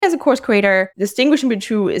as a course creator, distinguishing between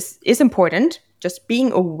two is important. Just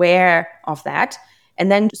being aware of that,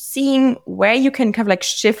 and then seeing where you can kind of like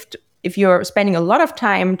shift. If you're spending a lot of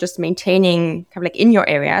time just maintaining kind of like in your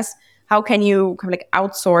areas, how can you kind of like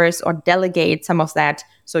outsource or delegate some of that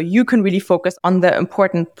so you can really focus on the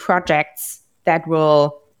important projects that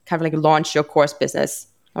will kind of like launch your course business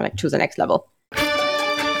or like to the next level.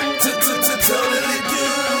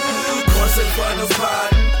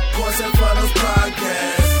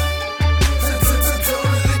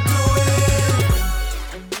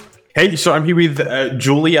 Hey, so I'm here with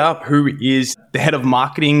Julia, who is the head of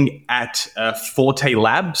marketing at Forte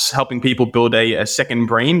Labs, helping people build a second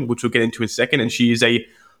brain, which we'll get into in a second. And she is a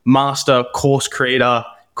master course creator,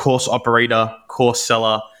 course operator, course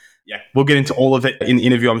seller. Yeah, we'll get into all of it in the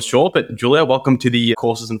interview, I'm sure. But Julia, welcome to the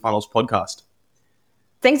Courses and Funnels podcast.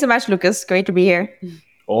 Thanks so much, Lucas. Great to be here.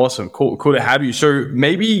 Awesome. Cool to have you. So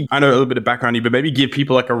maybe, I know a little bit of background here, but maybe give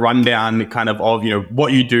people like a rundown kind of,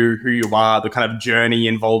 what you do, who you are, the kind of journey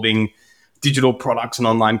involving digital products and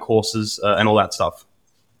online courses and all that stuff.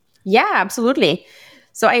 Yeah, absolutely.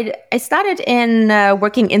 So I started in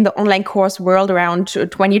working in the online course world around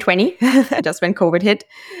 2020, just when COVID hit.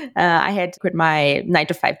 I had quit my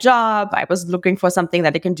 9-to-5 job. I was looking for something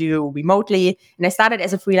that I can do remotely. And I started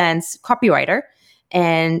as a freelance copywriter.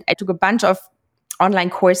 And I took a bunch of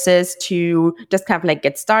online courses to just kind of like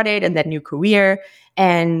get started in that new career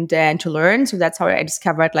and to learn. So that's how I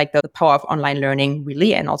discovered like the power of online learning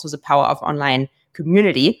really, and also the power of online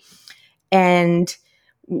community. And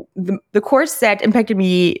the course that impacted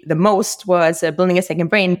me the most was Building a Second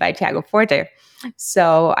Brain by Thiago Forte.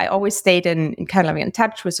 So I always stayed in kind of in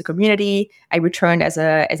touch with the community. I returned as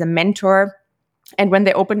a mentor. And when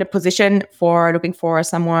they opened a position for looking for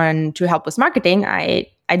someone to help with marketing, I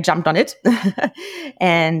jumped on it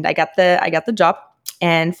and I got the job.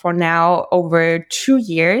 And for now, over 2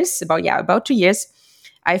 years, about 2 years,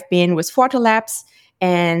 I've been with Forte Labs.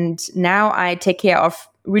 And now I take care of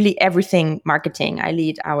really everything marketing. I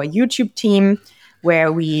lead our YouTube team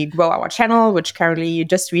where we grow our channel, which currently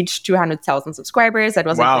just reached 200,000 subscribers. That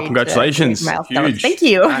was wow, a great, congratulations. Milestone. Huge. Thank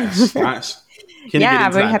you. Nice. Yeah,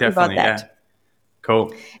 very happy about that. Yeah.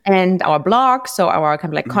 Cool. And our blog, so our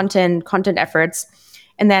kind of like content efforts.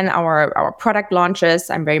 And then our product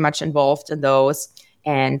launches, I'm very much involved in those,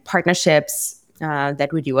 and partnerships that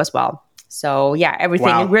we do as well. So yeah, everything.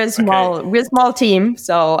 Wow. We're a small team,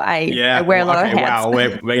 so I wear a lot of hats. Wow,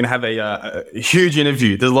 we're going to have a huge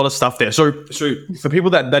interview. There's a lot of stuff there. So for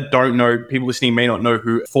people that don't know, people listening may not know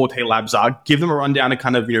who Forte Labs are. Give them a rundown of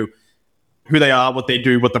kind of who they are, what they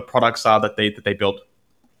do, what the products are that they build.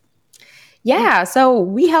 Yeah, so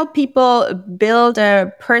we help people build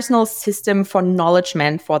a personal system for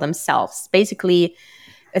knowledgement for themselves. Basically,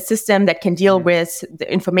 a system that can deal with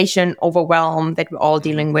the information overwhelm that we're all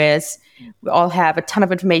dealing with. We all have a ton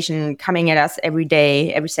of information coming at us every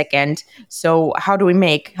day, every second. So how do we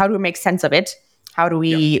make sense of it? How do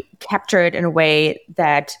we capture it in a way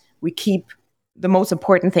that we keep the most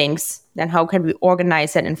important things? Then how can we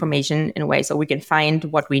organize that information in a way so we can find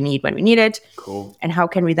what we need when we need it? Cool. And how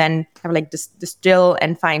can we then have like distill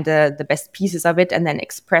and find the best pieces of it and then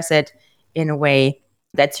express it in a way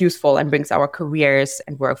that's useful and brings our careers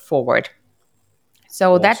and work forward.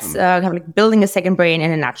 So awesome. That's kind of like building a second brain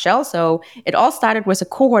in a nutshell. So it all started with a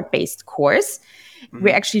cohort-based course. Mm-hmm.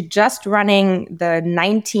 We're actually just running the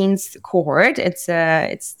 19th cohort. It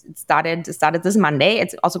started this Monday.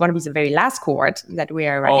 It's also going to be the very last cohort that we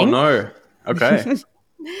are running. Oh no! Okay.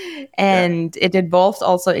 And it evolved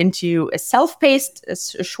also into a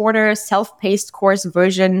shorter self-paced course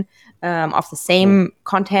version of the same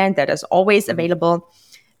content that is always available.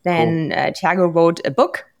 Then Thiago wrote a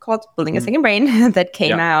book called Building a Second Brain that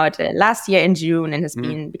came out last year in June and has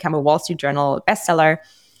become a Wall Street Journal bestseller.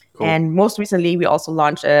 Cool. And most recently, we also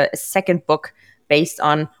launched a second book based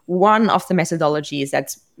on one of the methodologies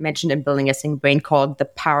that's mentioned in Building a Second Brain called the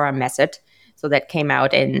Power Method. So that came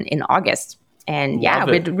out in August. And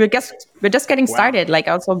we're just getting started. Like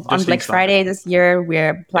also on Black Friday this year,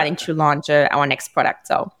 we're planning to launch our next product.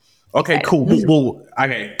 So okay, excited. Cool. Well,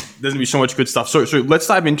 okay, there's gonna be so much good stuff. So let's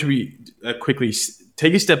dive into it quickly.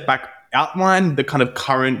 Take a step back. Outline the kind of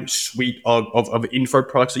current suite of info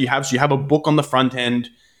products that you have. So you have a book on the front end.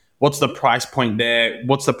 What's the price point there?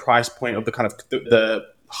 What's the price point of the kind of the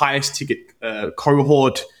highest ticket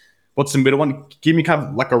cohort? What's the middle one? Give me kind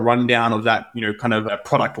of like a rundown of that, kind of a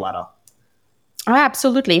product ladder. Oh,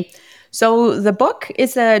 absolutely. So the book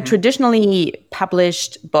is a traditionally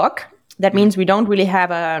published book. That means we don't really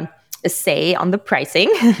have a say on the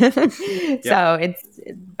pricing.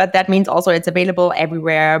 But that means also it's available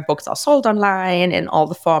everywhere. Books are sold online in all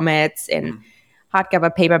the formats, in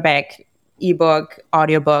hardcover, paperback, ebook,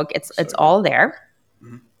 audiobook. It's all there.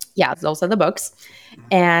 Yeah, those are the books.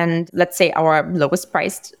 And let's say our lowest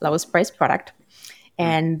priced product.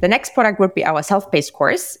 And the next product would be our self-paced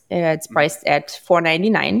course. It's priced at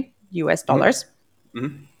 $499 US dollars.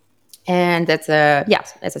 And that's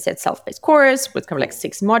as I said, self-paced course with kind of like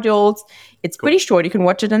 6 modules. It's pretty short. You can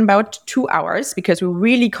watch it in about 2 hours because we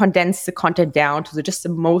really condense the content down to just the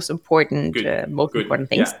most important important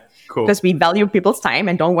things. Yeah. Cool. Because we value people's time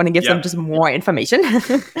and don't want to give them just more information.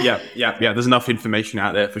 Yeah. There's enough information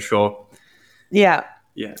out there for sure. Yeah.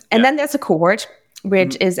 And then there's a cohort,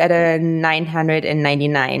 which is at a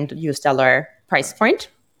 $999 US dollar price point.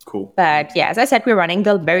 Cool. But yeah, as I said, we're running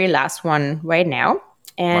the very last one right now.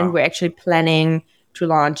 And we're actually planning to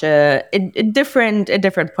launch a different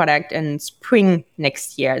product in spring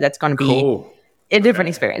next year. That's going to be a different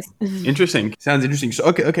experience. Interesting. Sounds interesting. So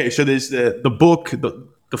okay. So there's the book,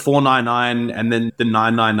 the $499, and then the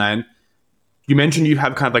 $999. You mentioned you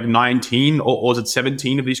have kind of like 19 or was it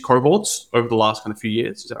 17 of these cohorts over the last kind of few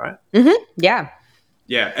years? Is that right? Yeah.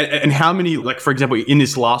 Yeah. And how many, like for example, in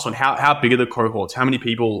this last one, how big are the cohorts? How many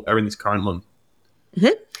people are in this current one?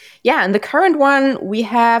 Yeah, in the current one, we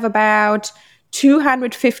have about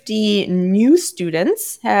 250 new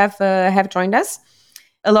students have joined us.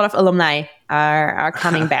 A lot of alumni are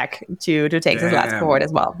coming back to take this last cohort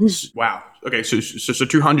as well. Wow. Okay, so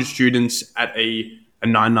 200 students at a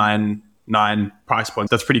 $999 price point.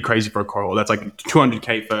 That's pretty crazy for a cohort. That's like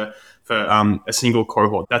 $200K for a single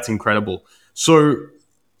cohort. That's incredible. So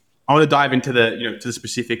I want to dive into to the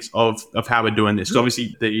specifics of how we're doing this. So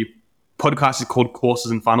obviously the podcast is called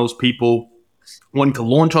Courses and Funnels. People wanting to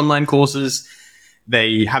launch online courses.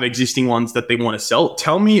 They have existing ones that they want to sell.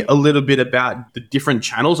 Tell me a little bit about the different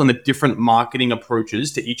channels and the different marketing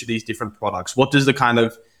approaches to each of these different products. What does the kind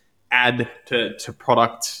of add to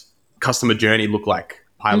product customer journey look like,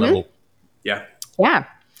 high level? Yeah.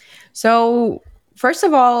 So first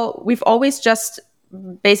of all, we've always just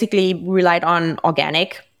basically relied on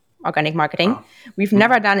organic marketing. We've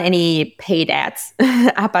never done any paid ads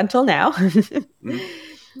up until now,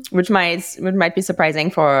 which might be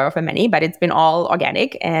surprising for many, but it's been all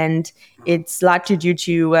organic, and it's largely due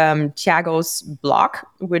to Thiago's blog,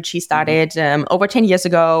 which he started over 10 years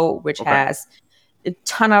ago, which has a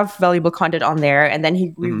ton of valuable content on there. And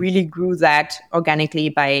then we really grew that organically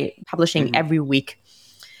by publishing every week.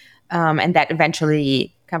 And that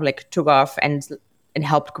eventually kind of like took off and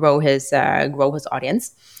helped grow his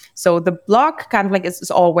audience. So the blog kind of like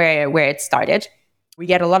is all where it started. We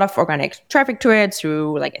get a lot of organic traffic to it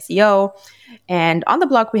through like SEO. And on the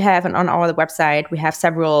blog and on our website, we have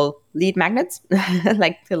several lead magnets,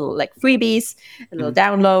 like little like freebies, little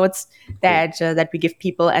downloads that we give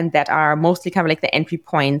people, and that are mostly kind of like the entry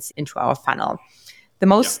points into our funnel. The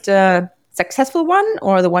most successful one,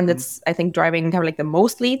 or the one that's I think driving kind of like the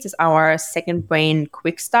most leads, is our Second Brain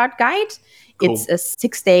Quick Start Guide. Cool. It's a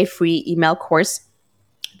 6-day free email course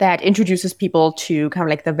that introduces people to kind of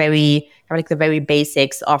like the very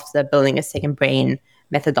basics of the building a second brain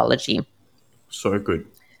methodology. So good.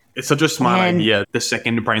 It's such a smart idea. The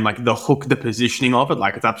second brain, like the hook, the positioning of it,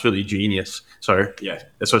 like it's absolutely genius. So yeah,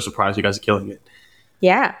 it's so surprised you guys are killing it.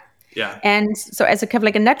 Yeah. And so as a kind of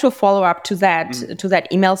like a natural follow up to that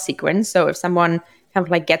email sequence. So if someone kind of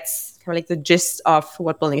like gets kind of like the gist of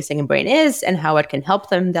what building a second brain is and how it can help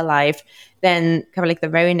them in their life, then kind of like the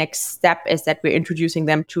very next step is that we're introducing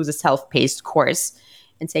them to the self-paced course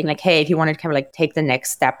and saying like, hey, if you want to kind of like take the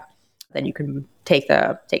next step, then you can take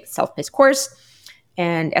the self-paced course.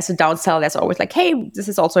 And as a downsell, that's always like, hey, this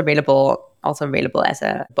is also available as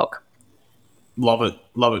a book. Love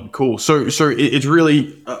it. Cool. So it's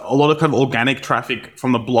really a lot of kind of organic traffic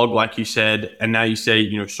from the blog, like you said, and now you say,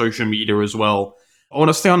 social media as well. I want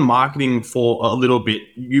to stay on marketing for a little bit.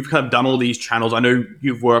 You've kind of done all these channels. I know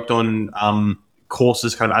you've worked on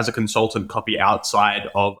courses kind of as a consultant copy outside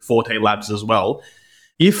of Forte Labs as well.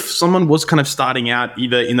 If someone was kind of starting out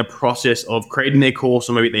either in the process of creating their course,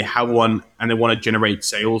 or maybe they have one and they want to generate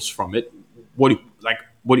sales from it, what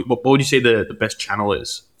would you say the best channel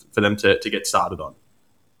is for them to get started on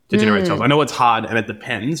to generate sales? I know it's hard and it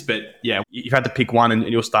depends, but yeah, you've had to pick one and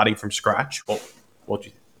you're starting from scratch. What do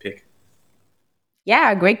you pick?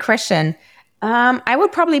 Yeah, great question. I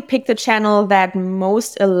would probably pick the channel that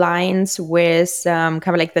most aligns with kind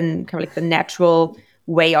of like the natural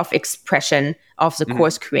way of expression of the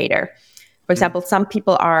course creator. For example, some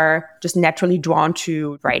people are just naturally drawn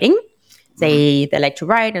to writing. They like to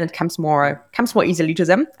write, and it comes more easily to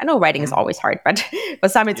them. I know writing is always hard, but for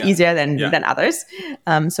some it's easier than others.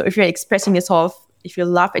 So if you're expressing yourself, if you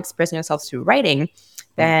love expressing yourself through writing,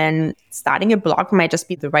 then starting a blog might just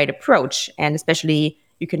be the right approach. And especially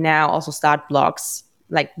you can now also start blogs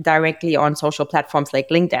like directly on social platforms like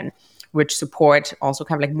LinkedIn, which support also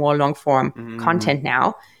kind of like more long form content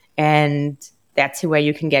now. And that's where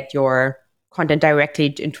you can get your content directly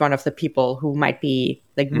in front of the people who might be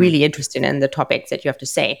like really interested in the topics that you have to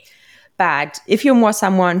say. But if you're more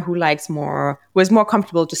someone who is more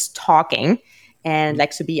comfortable just talking and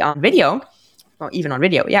likes to be on video, or even on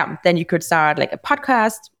video, then you could start like a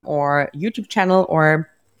podcast or YouTube channel, or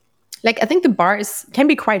like I think the bar can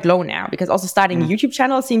be quite low now, because also starting a YouTube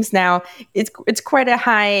channel seems now it's quite a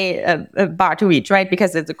high bar to reach, right?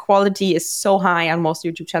 Because the quality is so high on most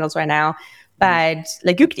YouTube channels right now. But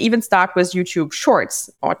like you could even start with YouTube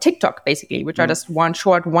Shorts or TikTok, basically, which are just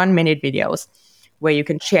 1-minute videos where you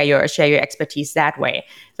can share your expertise that way.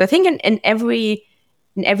 So I think in every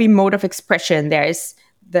mode of expression, there is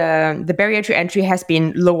the barrier to entry has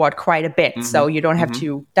been lowered quite a bit. So you don't have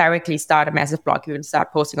to directly start a massive blog. You can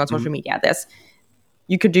start posting on social media.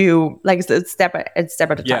 You could do like a step at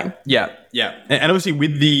a time. Yeah. And obviously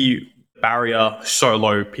with the barrier so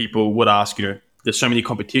low, people would ask, there's so many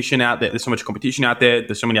competition out there. There's so much competition out there.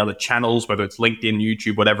 There's so many other channels, whether it's LinkedIn,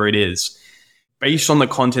 YouTube, whatever it is. Based on the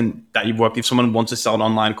content that you've worked, if someone wants to sell an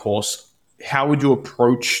online course, how would you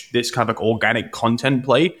approach this kind of like organic content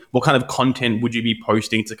play? What kind of content would you be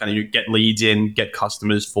posting to kind of get leads in, get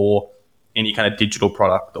customers for any kind of digital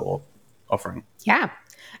product or offering? Yeah,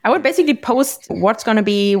 I would basically post what's going to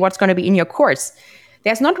be in your course.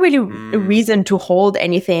 There's not really a reason to hold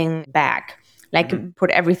anything back, like put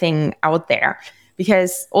everything out there,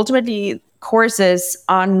 because ultimately courses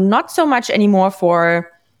are not so much anymore for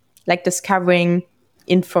like discovering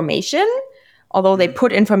information, although they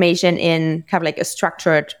put information in kind of like a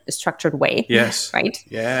structured way. Yes. Right?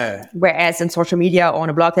 Yeah. Whereas in social media or on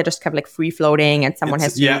a blog, they're just kind of like free floating, and someone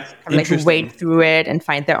has to kind of like wade through it and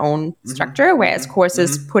find their own structure. Whereas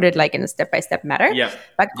courses put it like in a step-by-step manner. Yeah.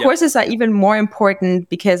 But courses are even more important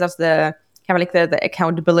because of the kind of like the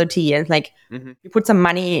accountability, and like you put some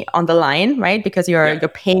money on the line, right? Because you're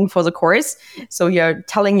paying for the course. So you're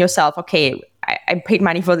telling yourself, okay, I paid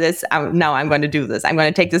money for this. Now I'm going to do this. I'm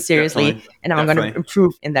going to take this seriously, and I'm going to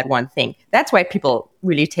improve in that one thing. That's why people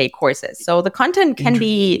really take courses. So the content can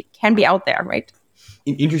be out there, right?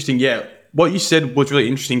 Interesting. Yeah. What you said was really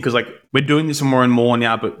interesting, because like we're doing this more and more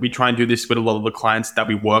now, but we try and do this with a lot of the clients that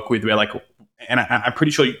we work with. We're like, and I'm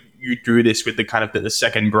pretty sure you do this with the kind of the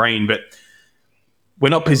second brain, but we're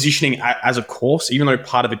not positioning as a course, even though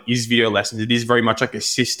part of it is video lessons. It is very much like a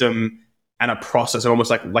system and a process, and almost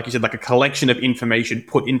like you said, like a collection of information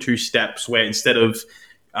put into steps, where instead of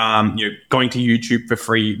going to YouTube for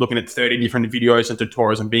free, looking at 30 different videos and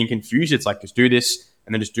tutorials and being confused, it's like just do this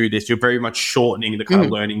and then just do this. You're very much shortening the kind of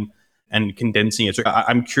learning and condensing it. So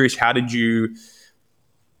I'm curious, how did you?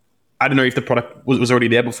 I don't know if the product was already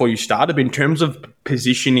there before you started, but in terms of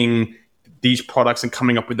positioning these products and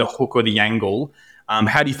coming up with the hook or the angle,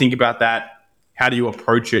 how do you think about that? How do you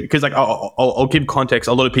approach it? Because like I'll give context.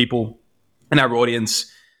 A lot of people in our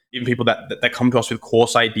audience, even people that come to us with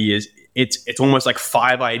course ideas, it's almost like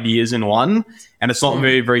 5 ideas in one, and it's not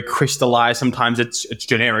very, very crystallized. Sometimes it's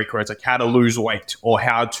generic, where it's like how to lose weight or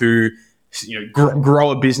how to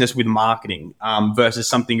grow a business with marketing, versus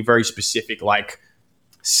something very specific like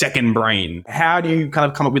Second Brain. How do you kind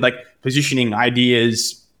of come up with like positioning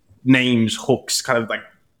ideas, names, hooks, kind of like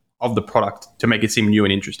of the product to make it seem new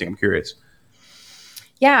and interesting? I'm curious.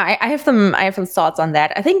 Yeah, I have some thoughts on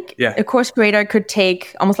that. I think a course creator could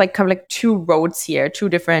take almost like kind of like two roads here, two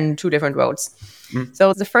different roads.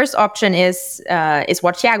 So the first option is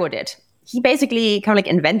what Thiago did. He basically kind of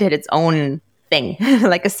like invented its own thing,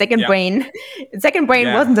 like a second brain. Second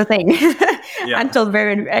brain wasn't a thing until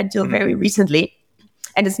very recently.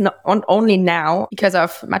 And it's not only now, because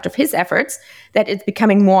of much of his efforts, that it's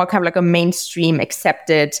becoming more kind of like a mainstream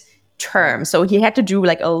accepted term. So he had to do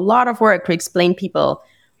like a lot of work to explain people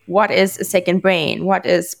what is a second brain, what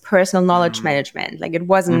is personal knowledge management. Like it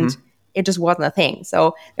just wasn't a thing.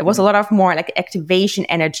 So there was a lot of more like activation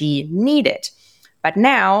energy needed. But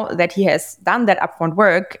now that he has done that upfront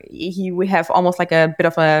work, we have almost like a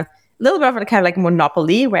little bit of a kind of like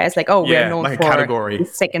monopoly, where it's like, we're known like for category. the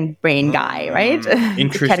second brain guy, right?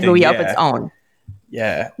 Interesting. The category of its own.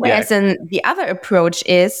 Yeah. Whereas then the other approach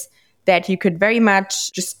is that you could very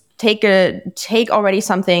much just take already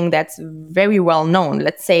something that's very well known.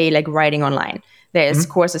 Let's say like writing online. There's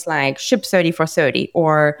courses like Ship 30 for 30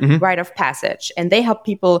 or Rite of Passage, and they help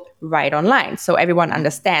people write online. So everyone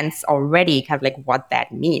understands already kind of like what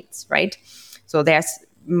that means, right? So there's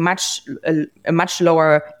a much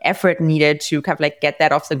lower effort needed to kind of like get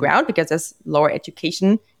that off the ground, because there's lower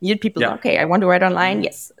education needed. People, okay, I want to write online.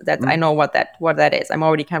 Yes, that's I know what that is. I'm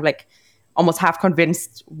already kind of like almost half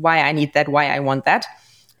convinced why I need that, why I want that.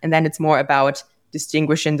 And then it's more about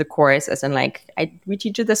distinguishing the course as in like, we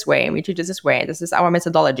teach it this way and we teach it this way. This is our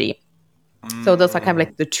methodology. So those are kind of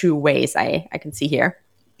like the two ways I can see here.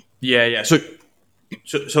 Yeah. So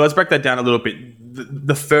let's break that down a little bit.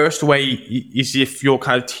 The first way is if you're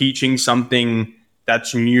kind of teaching something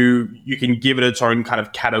that's new, you can give it its own kind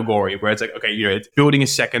of category where it's like, okay, it's building a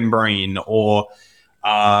second brain, or,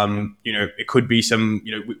 it could be some,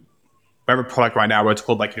 we have a product right now where it's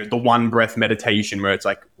called like, the one breath meditation, where it's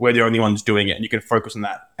like, we're the only ones doing it and you can focus on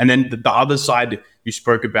that. And then the other side you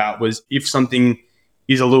spoke about was if something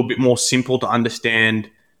is a little bit more simple to understand,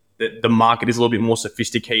 the market is a little bit more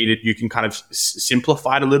sophisticated, you can kind of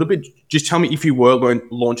simplify it a little bit. Just tell me, if you were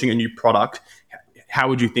launching a new product, how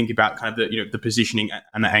would you think about kind of the positioning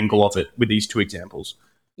and the angle of it with these two examples?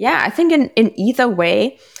 Yeah, I think in either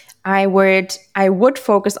way, I would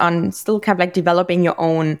focus on still kind of like developing your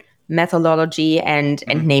own methodology and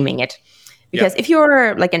naming it. Because if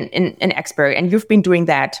you're like an expert and you've been doing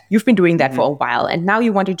that for a while, and now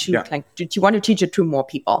you want to teach it to more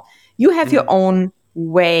people, you have your own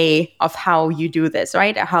way of how you do this,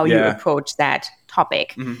 right? How you approach that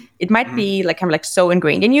topic. It might be like kind of like so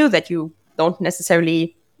ingrained in you that you don't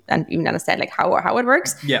necessarily even understand like how it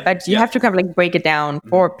works. But you have to kind of like break it down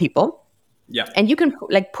for people. And you can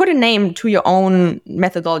like put a name to your own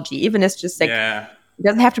methodology, even if it's just like it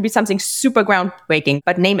doesn't have to be something super groundbreaking,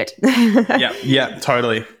 but name it. Yeah,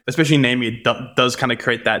 totally. Especially naming it does kind of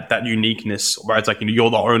create that uniqueness where it's like, you're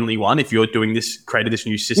the only one. If you're doing this, created this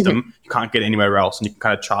new system, you can't get anywhere else, and you can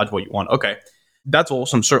kind of charge what you want. Okay, that's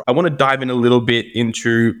awesome. So I want to dive in a little bit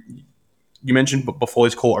into, you mentioned before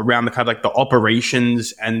this call around the kind of like the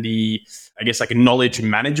operations and the, I guess, like a knowledge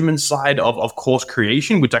management side of course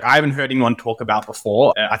creation, which like I haven't heard anyone talk about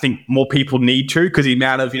before. I think more people need to, because the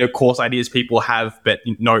amount of, course ideas people have, but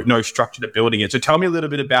no structure to building it. So tell me a little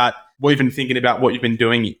bit about what you've been thinking about, what you've been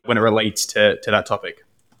doing when it relates to that topic.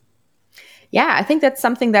 Yeah, I think that's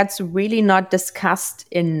something that's really not discussed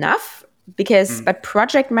enough, because but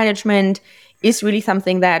project management is really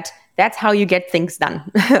something that's how you get things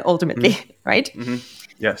done ultimately, right?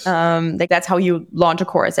 Yes. Like that's how you launch a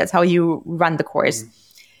course. That's how you run the course.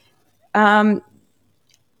 I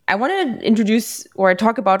want to introduce or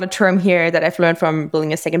talk about a term here that I've learned from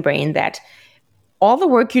building a second brain, that all the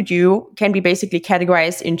work you do can be basically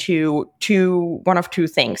categorized into one of two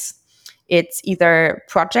things. It's either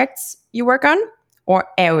projects you work on or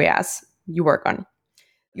areas you work on.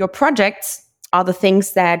 Your projects are the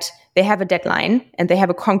things that they have a deadline and they have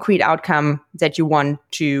a concrete outcome that you want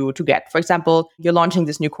to get. For example, you're launching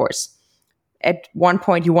this new course. At one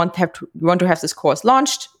point, you want to have this course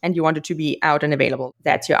launched and you want it to be out and available.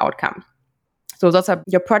 That's your outcome. So those are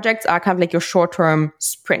your projects, are kind of like your short-term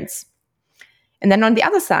sprints. And then on the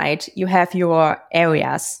other side, you have your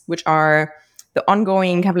areas, which are the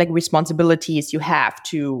ongoing kind of like responsibilities you have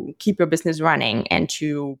to keep your business running and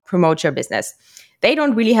to promote your business. They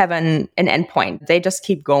don't really have an endpoint. They just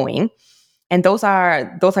keep going. And those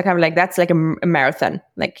are kind of like, that's like a marathon.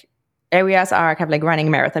 Like areas are kind of like running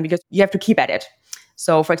a marathon because you have to keep at it.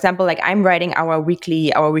 So for example, like I'm writing our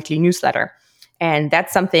weekly newsletter. And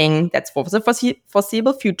that's something that's for the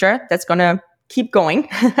foreseeable future that's going to keep going.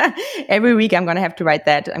 Every week I'm going to have to write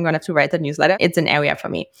that. I'm going to have to write that newsletter. It's an area for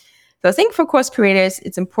me. So I think for course creators,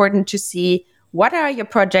 it's important to see what are your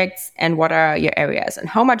projects and what are your areas and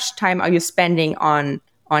how much time are you spending on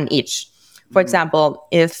each. For example,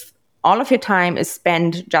 if all of your time is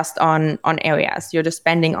spent just on areas, you're just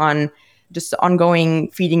spending on just the ongoing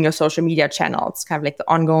feeding your social media channels, kind of like the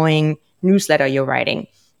ongoing newsletter you're writing,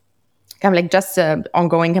 kind of like just the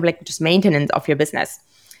ongoing kind of like just maintenance of your business.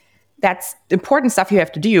 That's important stuff you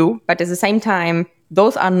have to do, but at the same time,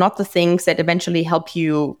 those are not the things that eventually help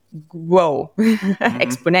you grow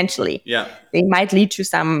exponentially. Yeah. They might lead to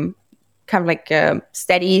some kind of like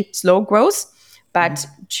steady, slow growth, but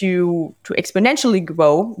to exponentially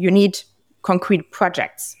grow, you need concrete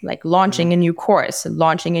projects, like launching a new course,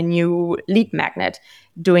 launching a new lead magnet,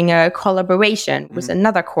 doing a collaboration with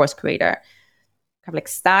another course creator, kind of like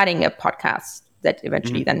starting a podcast that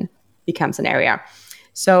eventually then becomes an area.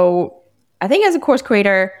 So I think as a course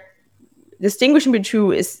creator, distinguishing between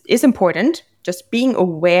two is important, just being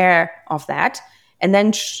aware of that, and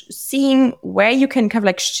then seeing where you can kind of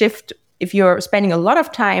like shift. If you're spending a lot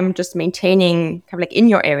of time just maintaining kind of like in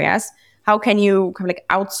your areas, how can you kind of like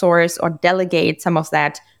outsource or delegate some of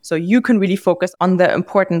that so you can really focus on the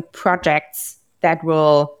important projects that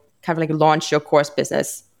will kind of like launch your course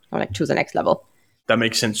business or like to the next level. That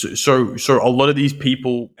makes sense. So a lot of these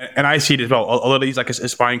people, and I see it as well, a lot of these like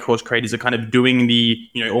aspiring course creators are kind of doing the,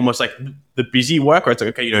 almost like the busy work, where it's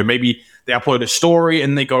like, okay, maybe they upload a story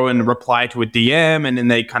and they go and reply to a DM, and then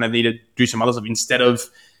they kind of need to do some other stuff instead of,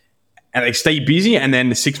 and they stay busy, and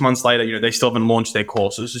then 6 months later, they still haven't launched their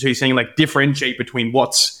courses. So you're saying like differentiate between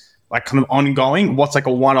what's like kind of ongoing, what's like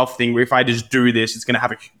a one-off thing where if I just do this, it's going to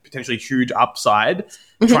have a potentially huge upside,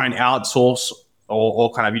 try and outsource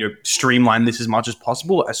or kind of, streamline this as much as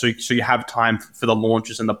possible. So you have time for the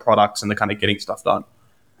launches and the products and the kind of getting stuff done.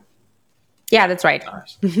 Yeah, that's right.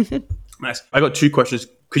 Nice. I got 2 questions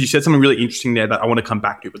because you said something really interesting there that I want to come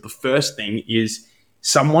back to. But the first thing is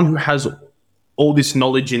someone who has all this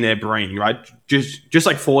knowledge in their brain, right? Just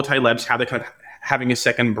like Forte Labs, how they're kind of having a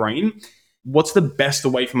second brain. What's the best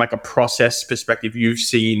way from like a process perspective you've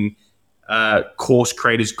seen course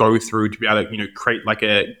creators go through to be able to, create like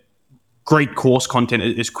a great course content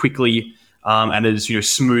as quickly and as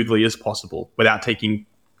smoothly as possible without taking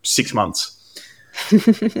 6 months?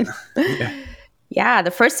 Yeah,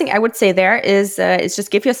 the first thing I would say there is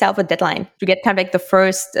just give yourself a deadline to get kind of like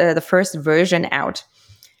the first version out,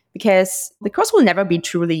 because the course will never be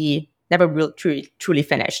truly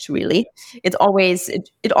finished. Really, it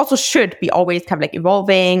also should be always kind of like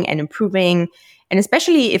evolving and improving. And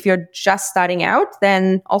especially if you're just starting out,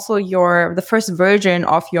 then also the first version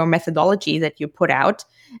of your methodology that you put out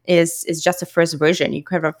is just the first version. You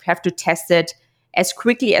kind of have to test it as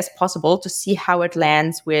quickly as possible to see how it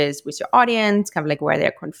lands with your audience, kind of like where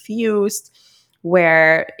they're confused,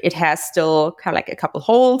 where it has still kind of like a couple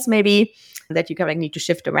holes maybe that you kind of like need to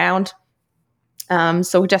shift around.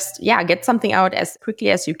 So just, get something out as quickly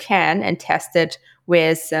as you can and test it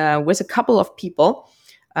with a couple of people.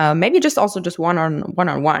 Maybe just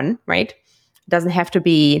one-on-one, right? It doesn't have to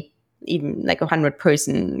be even like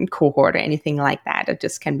 100-person cohort or anything like that. It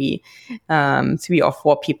just can be 3 or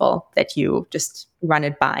 4 people that you just run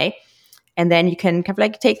it by. And then you can kind of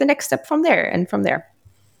like take the next step from there and from there.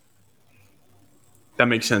 That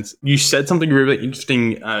makes sense. You said something really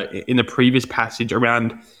interesting in the previous passage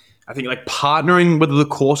around, I think, like partnering with the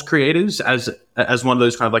course creators as one of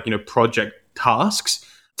those kind of like, project tasks.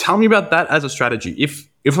 Tell me about that as a strategy. If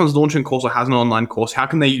someone's launching a course or has an online course, how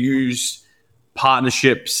can they use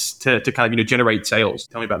partnerships to kind of, generate sales?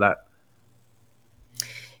 Tell me about that.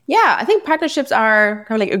 Yeah, I think partnerships are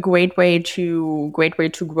kind of like a great way to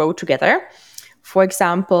grow together. For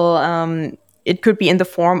example, it could be in the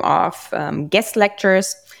form of guest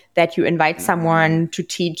lectures that you invite someone to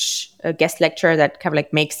teach a guest lecture that kind of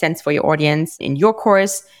like makes sense for your audience in your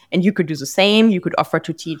course. And you could do the same. You could offer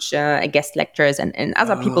to teach guest lectures in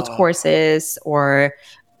other people's courses or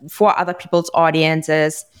for other people's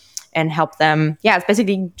audiences and help them. Yeah, it's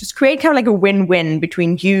basically just create kind of like a win-win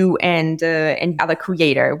between you and the other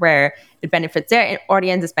creator, where it benefits their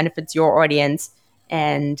audience, it benefits your audience,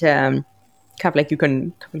 and kind of like you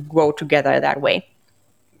can grow together that way.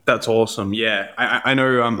 That's awesome. Yeah, I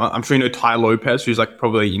know. I'm sure you know Ty Lopez, who's like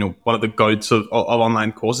probably one of the goats of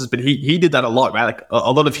online courses. But he did that a lot, right? Like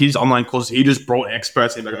a lot of his online courses, he just brought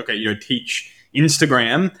experts in. Like, okay, teach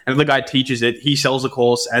Instagram, and the guy teaches it. He sells the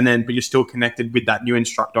course, but you're still connected with that new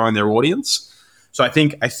instructor and their audience. So I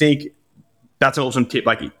think that's an awesome tip.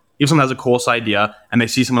 Like if someone has a course idea and they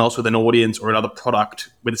see someone else with an audience or another product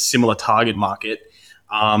with a similar target market,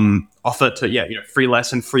 offer to free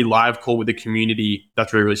lesson, free live call with the community.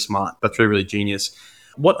 That's really, really smart. That's really, really genius.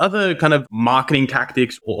 What other kind of marketing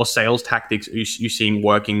tactics or sales tactics are you seeing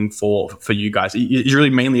working for you guys? It's really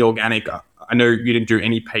mainly organic. I know you didn't do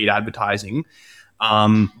any paid advertising,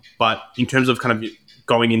 but in terms of kind of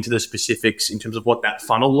going into the specifics in terms of what that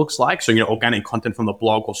funnel looks like, so organic content from the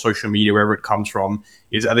blog or social media, wherever it comes from,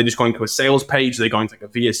 are they just going to a sales page? Are they going to like a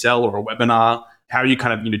VSL or a webinar? How are you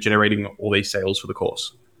kind of generating all these sales for the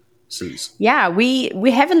course? Yeah, we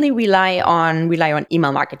heavily rely on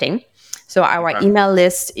email marketing. So our email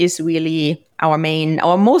list is really our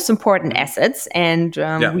most important assets, and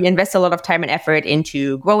we invest a lot of time and effort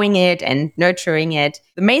into growing it and nurturing it.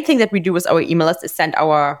 The main thing that we do with our email list is send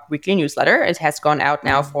our weekly newsletter. It has gone out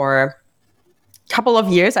now for a couple of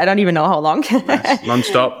years. I don't even know how long. Nice.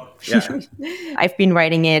 Nonstop. Yeah. I've been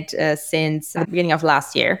writing it since the beginning of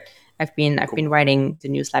last year. I've been writing the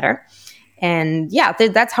newsletter. And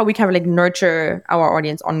that's how we kind of like nurture our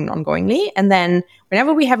audience ongoingly. And then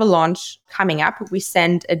whenever we have a launch coming up, we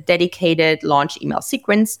send a dedicated launch email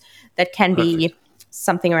sequence that can be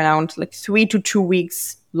something around like 3 to 2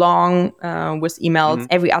 weeks long with emails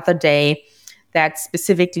every other day that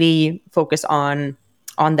specifically focus on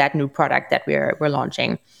that new product that we're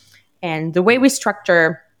launching. And the way we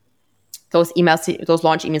structure those those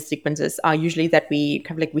launch email sequences are usually that we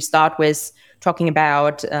kind of like we start with talking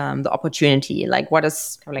about the opportunity, like what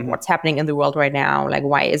is kind of like what's happening in the world right now, like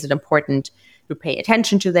why is it important to pay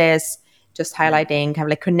attention to this, just highlighting kind of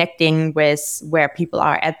like connecting with where people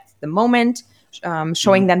are at the moment,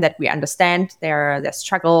 showing them that we understand their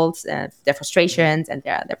struggles, their frustrations, and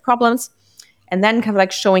their problems, and then kind of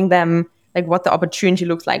like showing them like what the opportunity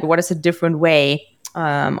looks like, what is a different way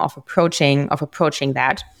of approaching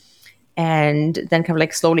that. And then kind of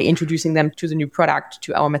like slowly introducing them to the new product,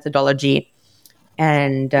 to our methodology.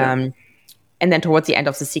 And then towards the end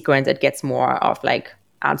of the sequence, it gets more of like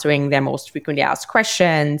answering their most frequently asked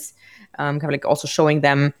questions, kind of like also showing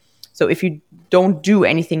them. So if you don't do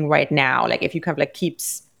anything right now, like if you kind of like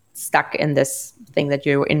keeps stuck in this thing that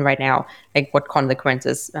you're in right now, like what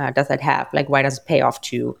consequences does that have? Like why does it pay off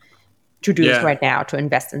to do this right now, to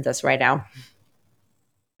invest in this right now?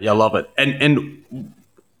 Yeah, I love it. And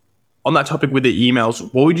on that topic with the emails,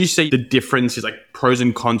 what would you say the difference is, like pros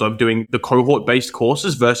and cons of doing the cohort-based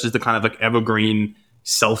courses versus the kind of like evergreen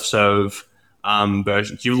self-serve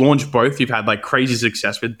versions? You've launched both. You've had like crazy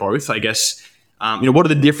success with both, I guess. What are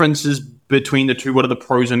the differences between the two? What are the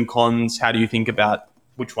pros and cons? How do you think about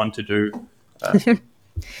which one to do?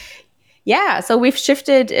 Yeah, so we've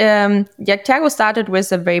shifted. Thiago started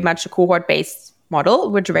with a very much a cohort-based model,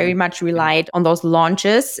 which very much relied on those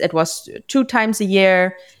launches. It was 2 times a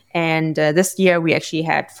year. And this year, we actually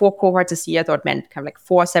had 4 cohorts this year. So it meant kind of like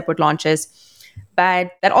 4 separate launches.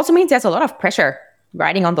 But that also means there's a lot of pressure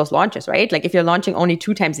riding on those launches, right? Like if you're launching only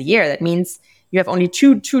 2 times a year, that means you have only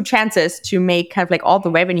two chances to make kind of like all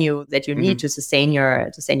the revenue that you need to sustain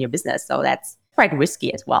your business. So that's quite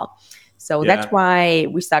risky as well. So that's why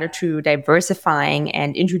we started to diversifying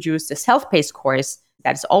and introduce the self-paced course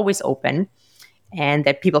that is always open and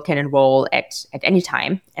that people can enroll at any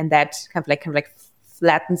time. And that kind of like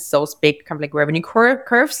flattens those big kind of like revenue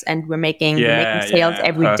curves, and we're making sales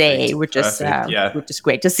every day, which is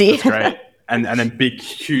great to see. That's great. And then big,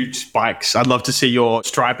 huge spikes. I'd love to see your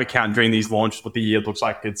Stripe account during these launches, what the year looks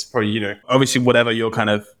like. It's probably, obviously whatever you're kind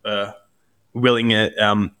of willing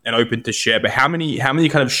and open to share. But how many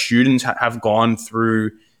kind of students have gone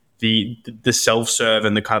through the self-serve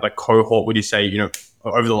and the kind of like cohort, would you say,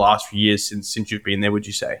 over the last few years since you've been there, would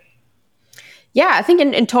you say? Yeah, I think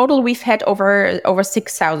in total we've had over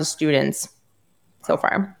 6,000 students so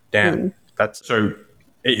far. Damn, that's so.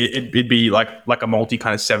 It'd be like a multi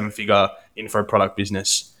kind of 7-figure info product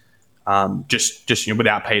business, just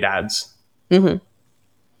without paid ads. Mm-hmm.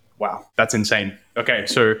 Wow, that's insane. Okay,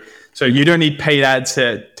 so you don't need paid ads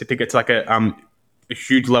to get to like a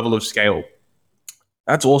huge level of scale.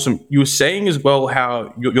 That's awesome. You were saying as well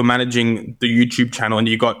how you're managing the YouTube channel, and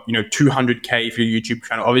you got 200K for your YouTube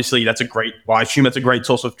channel. Obviously, I assume that's a great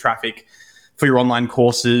source of traffic for your online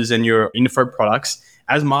courses and your info products.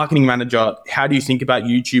 As marketing manager, how do you think about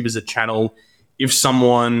YouTube as a channel? If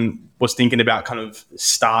someone was thinking about kind of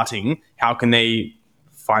starting, how can they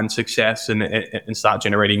find success and start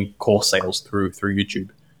generating course sales through YouTube?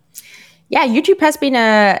 Yeah, YouTube has been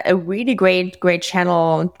a really great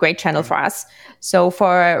channel for us. So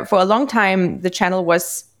for a long time, the channel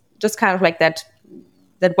was just kind of like that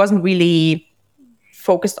wasn't really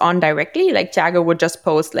focused on directly. Like Thiago would just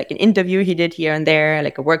post like an interview he did here and there,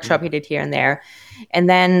 like a workshop he did here and there. And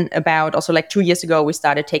then about also like 2 years ago, we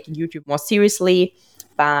started taking YouTube more seriously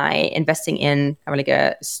by investing in kind of like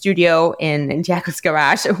a studio in Thiago's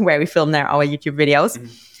garage where we film our YouTube videos,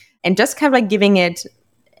 and just kind of like giving it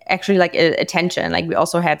actually like attention. Like we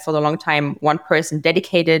also had for a long time one person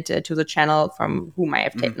dedicated to the channel from whom I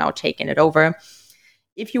have now taken it over.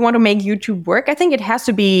 If you want to make YouTube work, I think it has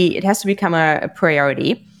to become a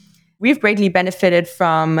priority. We've greatly benefited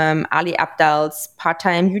from Ali Abdal's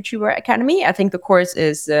part-time YouTuber Academy. I think the course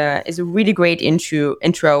is a really great intro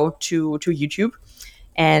to YouTube.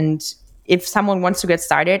 And if someone wants to get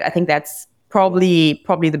started, I think that's probably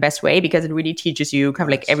the best way, because it really teaches you kind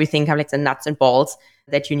of like everything, kind of like the nuts and bolts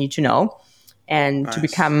that you need to know, and to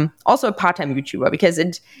become also a part-time YouTuber, because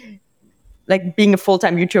it, like being a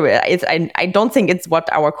full-time YouTuber, I don't think it's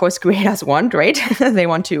what our course creators want, right? They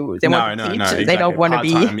want to teach. Exactly. They don't want to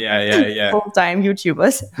be full-time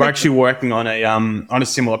YouTubers. We're actually working on a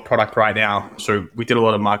similar product right now. So we did a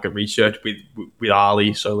lot of market research with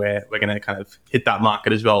Ali. So we're going to kind of hit that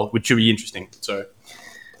market as well, which should be interesting. So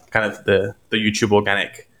kind of the YouTube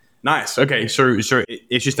organic. Nice. Okay. So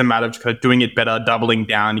it's just a matter of kind of doing it better, doubling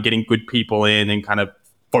down, getting good people in, and kind of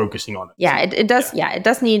focusing on it. Yeah, it does. Yeah, it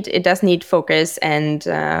does need focus and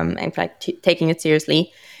like taking it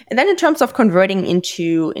seriously. And then in terms of converting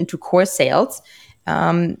into course sales,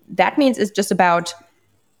 that means it's just about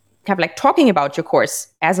kind of like talking about your course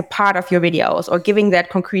as a part of your videos or giving that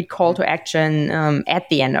concrete call to action at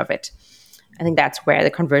the end of it. I think that's where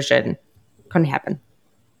the conversion can happen.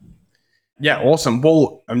 Yeah, awesome.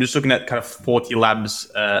 Well, I'm just looking at kind of 40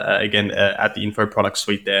 labs again at the info product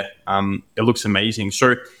suite there. It looks amazing.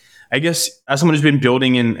 So I guess as someone who's been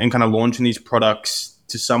building and kind of launching these products,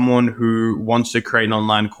 to someone who wants to create an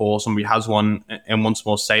online course, somebody has one and wants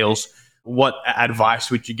more sales, what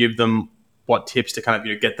advice would you give them? What tips to kind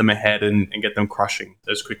of get them ahead and get them crushing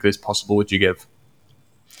as quickly as possible would you give?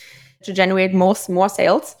 To generate more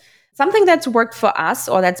sales. Something that's worked for us,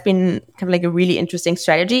 or that's been kind of like a really interesting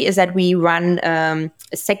strategy, is that we run a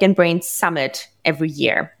SecondBrain's summit every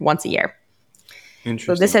year, once a year.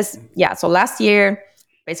 Interesting. So this has, so last year,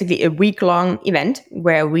 basically a week-long event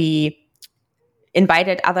where we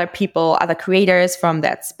invited other people, other creators from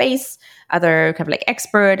that space, other kind of like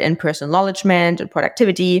expert in personal acknowledgement and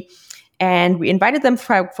productivity. And we invited them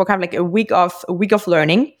for kind of like a week of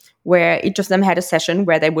learning, where each of them had a session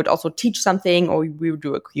where they would also teach something, or we would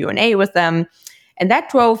do a Q&A with them. And that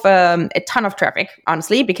drove a ton of traffic,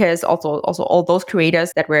 honestly, because also all those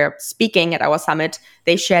creators that were speaking at our summit,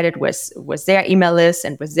 they shared it with their email list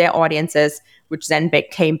and with their audiences, which then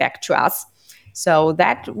came back to us. So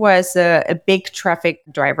that was a big traffic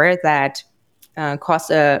driver that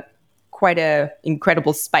caused quite a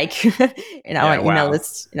incredible spike in our email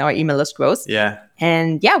list growth. Yeah.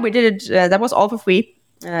 And we did it. That was all for free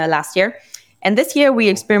last year. And this year we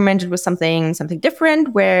experimented with something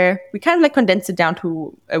different, where we kind of like condensed it down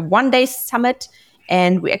to a one-day summit,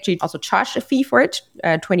 and we actually also charged a fee for it,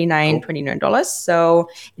 $29. So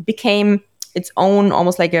it became its own,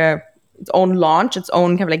 almost like its own launch, its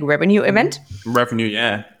own kind of like revenue event. Revenue,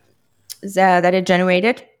 yeah. That it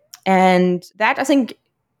generated. And that, I think,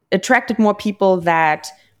 attracted more people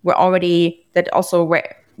that also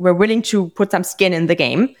were willing to put some skin in the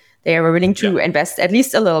game. They were willing to invest at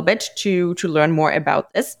least a little bit to learn more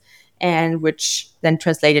about this, and which then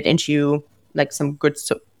translated into like some good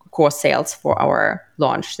course sales for our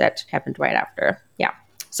launch that happened right after.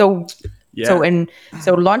 So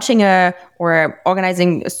launching or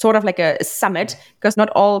organizing sort of like a summit, because not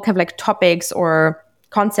all kind of like topics or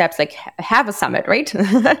concepts like have a summit, right?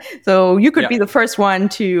 So you could be the first one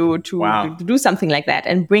to do something like that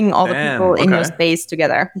and bring all the people in your space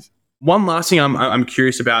together. One last thing I'm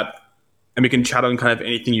curious about, and we can chat on kind of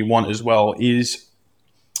anything you want as well, is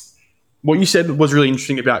what you said was really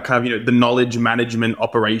interesting about kind of the knowledge management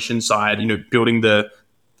operation side, building the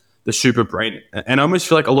super brain. And I almost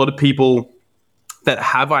feel like a lot of people that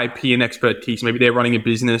have IP and expertise, maybe they're running a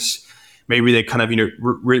business, maybe they're kind of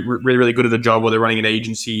really good at a job, or they're running an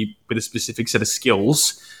agency with a specific set of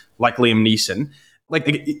skills, like Liam Neeson. Like,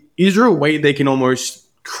 is there a way they can almost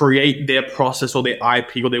create their process or their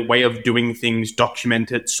IP or their way of doing things,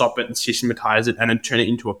 document it, SOP it, and systematize it, and then turn it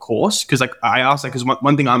into a course? Because like I asked, because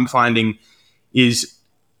one thing I'm finding is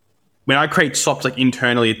when I create SOPs like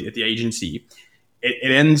internally at the agency,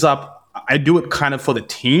 it ends up, I do it kind of for the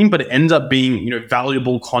team, but it ends up being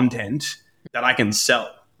valuable content that I can sell,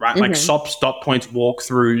 right? Like SOPs, dot points,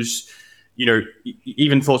 walkthroughs,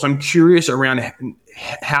 even thoughts. I'm curious around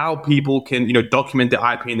how people can, document their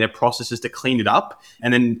IP and their processes to clean it up.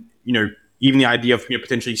 And then, even the idea of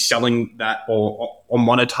potentially selling that or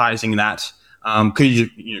monetizing that, because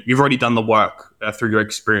you've already done the work through your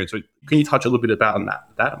experience. So can you touch a little bit about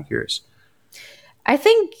that? I'm curious. I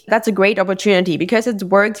think that's a great opportunity, because it's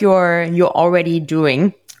work you're already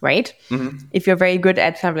doing, right? Mm-hmm. If you're very good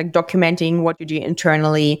at kind of like documenting what you do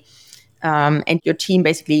internally, and your team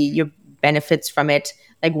basically benefits from it,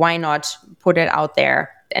 like why not put it out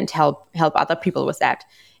there and help other people with that?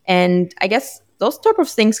 And I guess those type of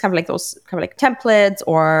things, kind of like templates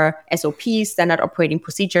or SOPs, standard operating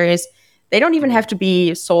procedures, they don't even have to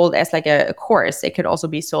be sold as like a course. They could also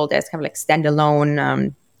be sold as kind of like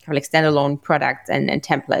standalone products and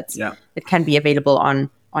templates that can be available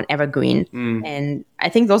on Evergreen. And I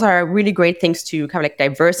think those are really great things to kind of like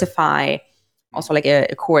diversify also like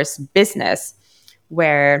a course business,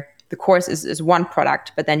 where the course is one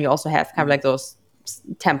product, but then you also have kind of like those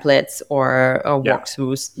templates or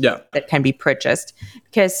walkthroughs that can be purchased,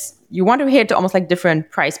 because you want to hit almost like different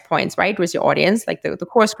price points, right, with your audience. Like the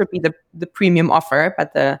course could be the premium offer,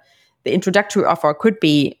 but the introductory offer could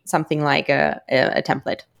be something like a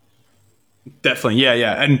template. Definitely.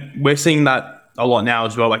 Yeah. And we're seeing that a lot now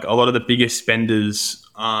as well. Like a lot of the biggest spenders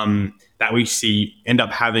that we see end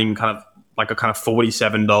up having kind of like a kind of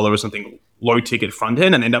 $47 or something low ticket front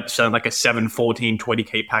end, and end up selling like a 7, 14,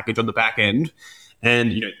 20K package on the back end.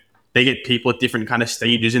 And, they get people at different kind of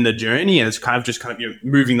stages in the journey, and it's kind of just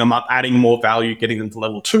moving them up, adding more value, getting them to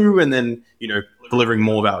level 2, and then delivering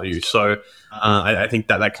more value. So I think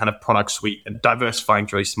that kind of product suite and diversifying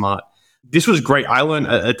is really smart. This was great. I learned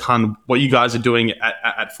a ton. What you guys are doing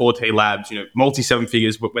at Forte Labs, multi 7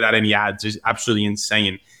 figures without any ads is absolutely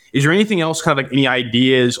insane. Is there anything else, kind of like any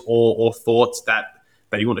ideas or thoughts that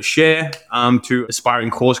you want to share to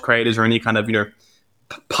aspiring course creators, or any kind of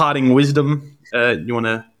parting wisdom you want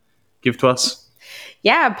to give to us?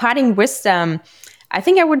 Yeah, parting wisdom. I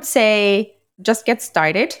think I would say just get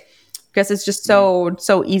started, because it's just so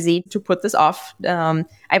easy to put this off.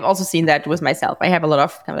 I've also seen that with myself. I have a lot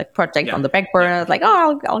of kind of like projects on the back burner, like,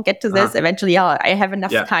 I'll get to this eventually. I have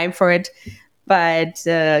enough time for it. But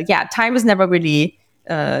time is never really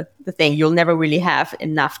the thing. You'll never really have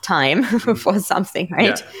enough time for something,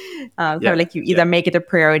 right? Kind of like you either make it a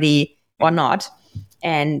priority or not.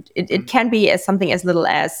 And it can be as something as little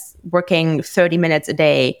as working 30 minutes a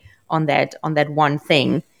day on that one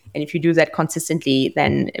thing. And if you do that consistently,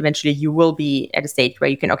 then eventually you will be at a stage where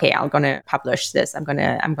you can, I'm going to publish this. I'm going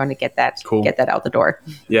to get that out the door.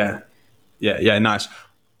 Yeah, nice.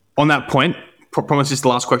 On that point, promise this is the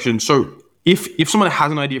last question. So if someone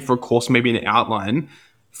has an idea for a course, maybe an outline,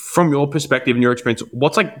 from your perspective and your experience,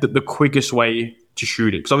 what's like the quickest way to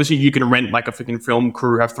shoot it? Because obviously you can rent like a freaking film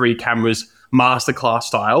crew, have 3 cameras, masterclass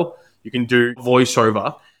style. You can do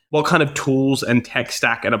voiceover. What kind of tools and tech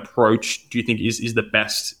stack and approach do you think is the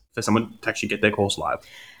best for someone to actually get their course live?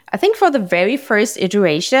 I think for the very first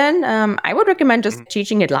iteration, I would recommend just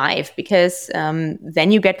teaching it live, because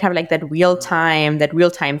then you get kind of like that real time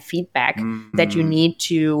feedback that you need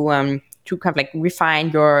to kind of like refine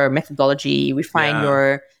your methodology, refine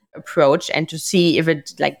your approach, and to see if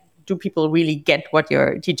it like, do people really get what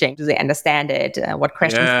you're teaching? Do they understand it? What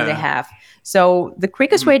questions do they have? So the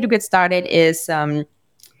quickest way to get started is sign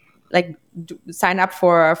up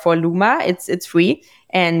for Luma. It's free,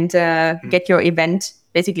 and get your event,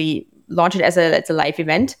 basically launch it as a live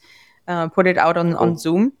event, put it out on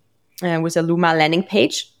Zoom with a Luma landing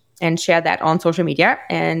page, and share that on social media,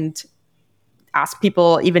 and ask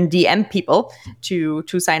people, even DM people to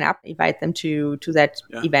sign up, invite them to that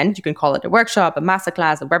event. You can call it a workshop, a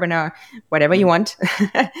masterclass, a webinar, whatever you want.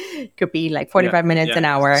 It could be like 45 minutes, an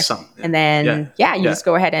hour. And then, you just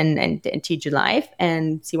go ahead and teach it live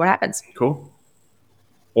and see what happens. Cool.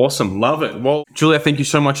 Awesome. Love it. Well, Julia, thank you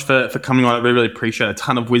so much for coming on. I really appreciate it. A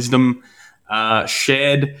ton of wisdom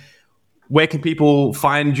shared. Where can people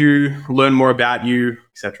find you, learn more about you,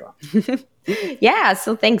 etc.?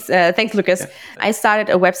 So thanks, Lucas. I started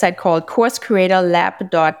a website called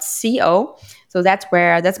coursecreatorlab.co. So that's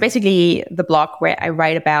basically the blog where I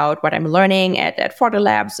write about what I'm learning at Forte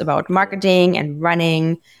Labs, about marketing and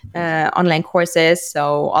running online courses.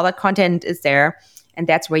 So all that content is there. And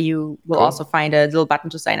that's where you will also find a little button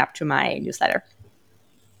to sign up to my newsletter.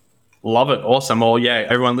 Love it. Awesome. Well,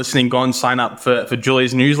 everyone listening, go and sign up for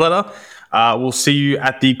Julia's newsletter. We'll see you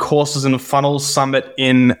at the Courses and Funnels Summit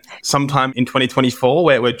in sometime in 2024,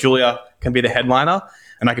 where Julia can be the headliner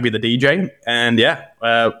and I can be the DJ. And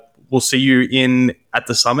we'll see you at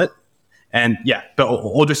the summit. And but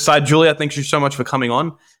all just aside, Julia, thank you so much for coming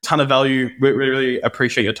on. Ton of value. We really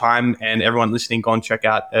appreciate your time. And everyone listening, go and check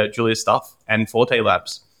out Julia's stuff and Forte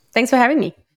Labs. Thanks for having me.